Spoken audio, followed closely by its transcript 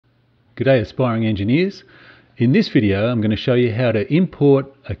G'day aspiring engineers. In this video I'm going to show you how to import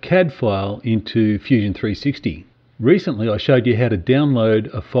a CAD file into Fusion 360. Recently I showed you how to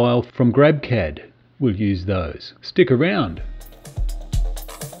download a file from GrabCAD. We'll use those. Stick around.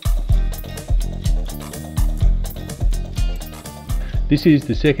 This is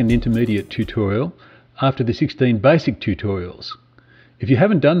the second intermediate tutorial after the 16 basic tutorials. If you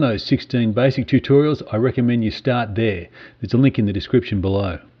haven't done those 16 basic tutorials, I recommend you start there. There's a link in the description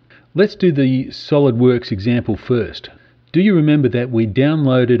below. Let's do the Solidworks example first. Do you remember that we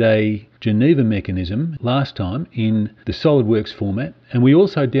downloaded a Geneva mechanism last time in the Solidworks format, and we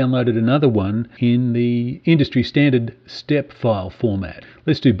also downloaded another one in the industry standard step file format?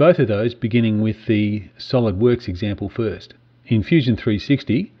 Let's do both of those, beginning with the Solidworks example first. In Fusion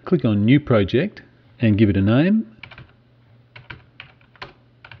 360, click on New Project and give it a name.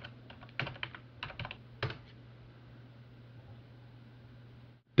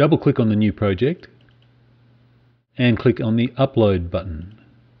 Double click on the new project and click on the Upload button.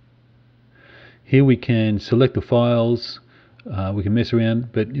 Here we can select the files, we can mess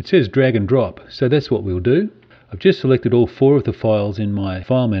around, but it says drag and drop, so that's what we'll do. I've just selected all 4 of the files in my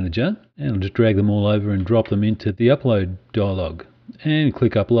file manager, and I'll just drag them all over and drop them into the Upload dialog. And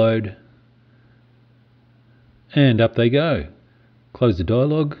click Upload, and up they go. Close the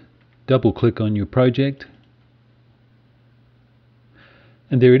dialog, double click on your project,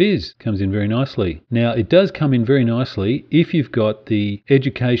 and there it is. Comes in very nicely. Now it does come in very nicely if you've got the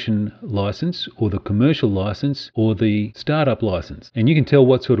education license or the commercial license or the startup license. And you can tell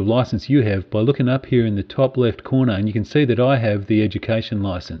what sort of license you have by looking up here in the top left corner, and you can see that I have the education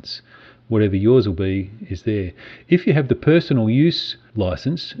license. Whatever yours will be is there. If you have the personal use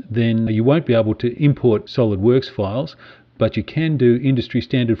license, then you won't be able to import SolidWorks files, but you can do industry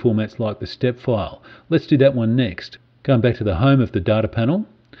standard formats like the step file. Let's do that one next. Going back to the home of the data panel,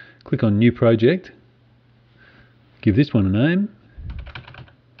 click on New Project, give this one a name,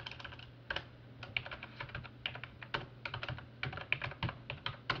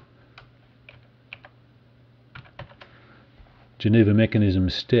 Geneva Mechanism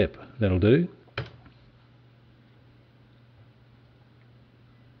Step, that'll do.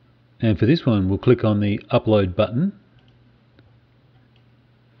 And for this one we'll click on the Upload button,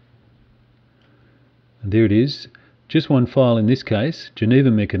 and there it is. Just one file in this case, Geneva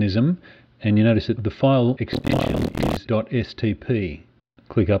Mechanism, and you notice that the file extension is .stp.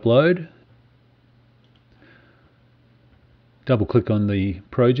 Click Upload, double click on the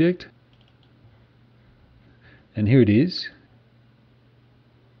project, and here it is.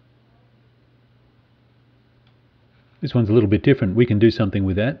 This one's a little bit different. We can do something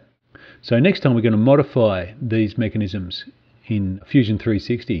with that. So next time we're going to modify these mechanisms in Fusion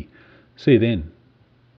 360. See you then.